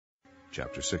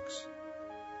Chapter 6.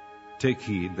 Take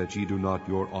heed that ye do not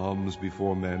your alms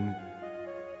before men,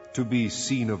 to be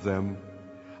seen of them,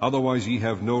 otherwise ye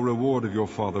have no reward of your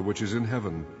Father which is in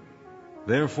heaven.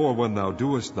 Therefore when thou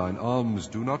doest thine alms,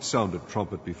 do not sound a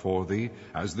trumpet before thee,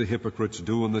 as the hypocrites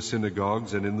do in the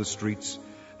synagogues and in the streets,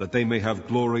 that they may have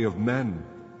glory of men.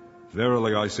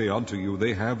 Verily I say unto you,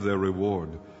 they have their reward.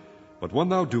 But when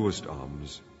thou doest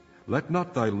alms, let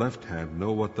not thy left hand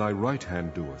know what thy right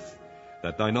hand doeth,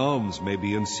 that thine alms may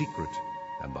be in secret,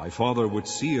 and thy Father which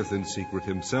seeth in secret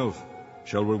himself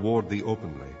shall reward thee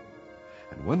openly.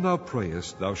 And when thou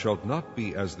prayest, thou shalt not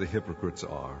be as the hypocrites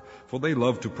are, for they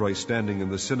love to pray standing in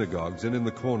the synagogues and in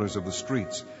the corners of the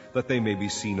streets, that they may be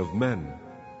seen of men.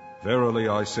 Verily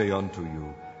I say unto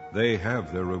you, they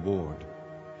have their reward.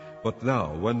 But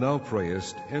thou, when thou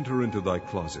prayest, enter into thy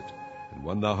closet, and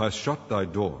when thou hast shut thy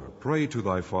door, pray to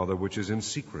thy Father which is in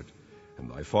secret, and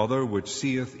thy Father which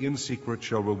seeth in secret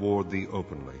shall reward thee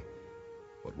openly.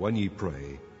 But when ye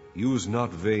pray, use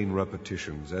not vain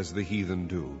repetitions, as the heathen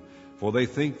do, for they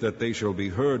think that they shall be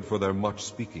heard for their much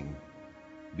speaking.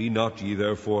 Be not ye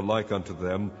therefore like unto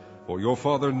them, for your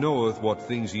Father knoweth what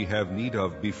things ye have need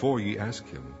of before ye ask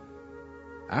him.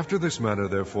 After this manner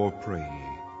therefore pray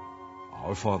ye,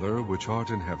 Our Father which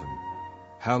art in heaven,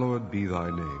 hallowed be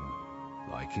thy name.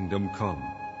 Thy kingdom come,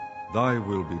 thy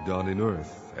will be done in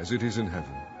earth as it is in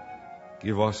heaven.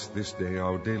 Give us this day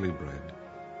our daily bread,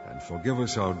 and forgive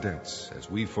us our debts as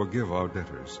we forgive our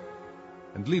debtors.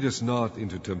 And lead us not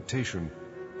into temptation,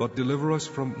 but deliver us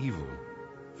from evil.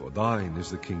 For thine is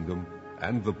the kingdom,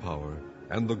 and the power,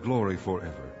 and the glory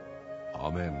forever.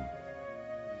 Amen.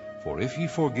 For if ye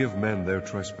forgive men their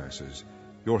trespasses,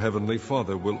 your heavenly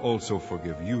Father will also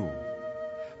forgive you.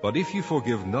 But if ye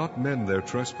forgive not men their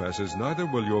trespasses, neither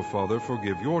will your Father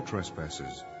forgive your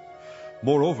trespasses.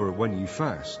 Moreover, when ye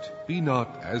fast, be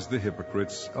not as the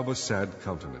hypocrites of a sad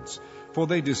countenance, for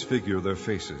they disfigure their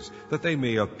faces, that they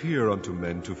may appear unto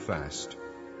men to fast.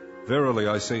 Verily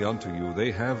I say unto you,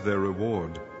 they have their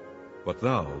reward. But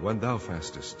thou, when thou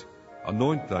fastest,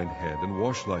 anoint thine head, and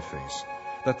wash thy face,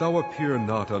 that thou appear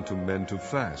not unto men to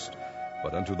fast,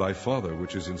 but unto thy Father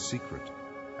which is in secret.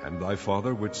 And thy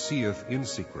Father which seeth in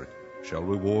secret shall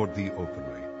reward thee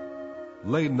openly.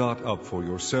 Lay not up for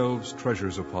yourselves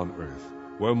treasures upon earth,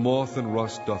 where moth and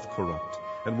rust doth corrupt,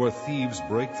 and where thieves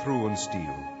break through and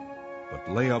steal.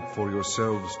 But lay up for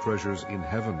yourselves treasures in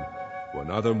heaven, where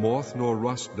neither moth nor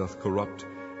rust doth corrupt,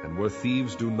 and where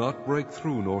thieves do not break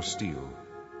through nor steal.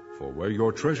 For where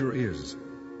your treasure is,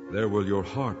 there will your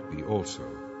heart be also.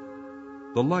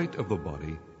 The light of the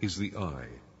body is the eye.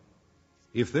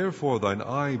 If therefore thine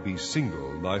eye be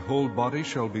single, thy whole body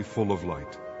shall be full of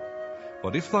light.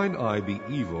 But if thine eye be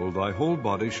evil, thy whole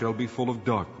body shall be full of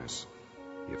darkness.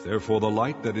 If therefore the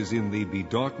light that is in thee be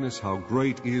darkness, how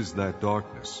great is that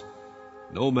darkness!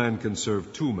 No man can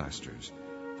serve two masters,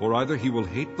 for either he will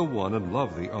hate the one and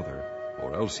love the other,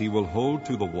 or else he will hold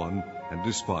to the one and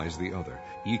despise the other.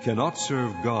 Ye cannot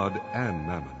serve God and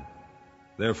mammon.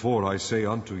 Therefore I say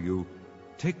unto you,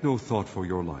 take no thought for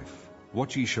your life,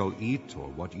 what ye shall eat or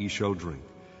what ye shall drink,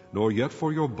 nor yet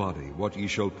for your body what ye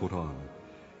shall put on.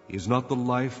 Is not the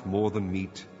life more than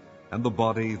meat, and the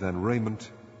body than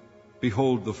raiment?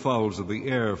 Behold the fowls of the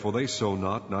air, for they sow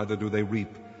not, neither do they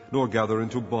reap, nor gather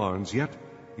into barns, yet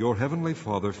your heavenly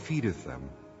Father feedeth them.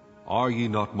 Are ye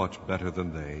not much better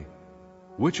than they?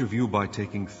 Which of you by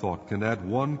taking thought can add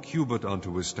 1 cubit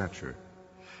unto his stature?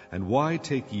 And why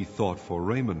take ye thought for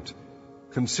raiment?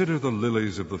 Consider the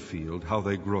lilies of the field, how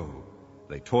they grow.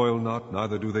 They toil not,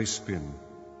 neither do they spin.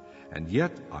 And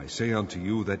yet I say unto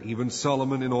you that even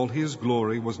Solomon in all his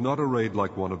glory was not arrayed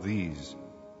like one of these.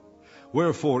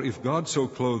 Wherefore, if God so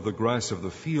clothe the grass of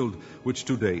the field, which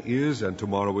today is, and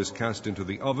tomorrow is cast into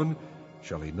the oven,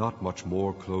 shall he not much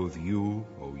more clothe you,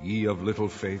 O ye of little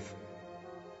faith?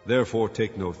 Therefore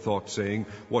take no thought, saying,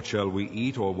 What shall we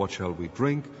eat, or what shall we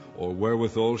drink, or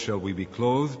wherewithal shall we be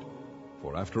clothed?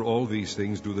 For after all these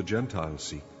things do the Gentiles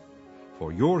seek.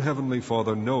 For your heavenly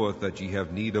Father knoweth that ye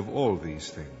have need of all these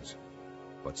things.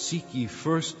 But seek ye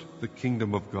first the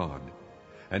kingdom of God,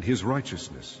 and his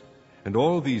righteousness, and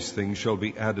all these things shall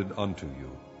be added unto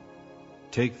you.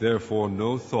 Take therefore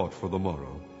no thought for the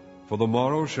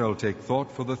morrow shall take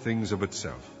thought for the things of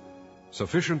itself.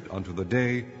 Sufficient unto the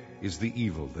day is the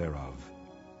evil thereof.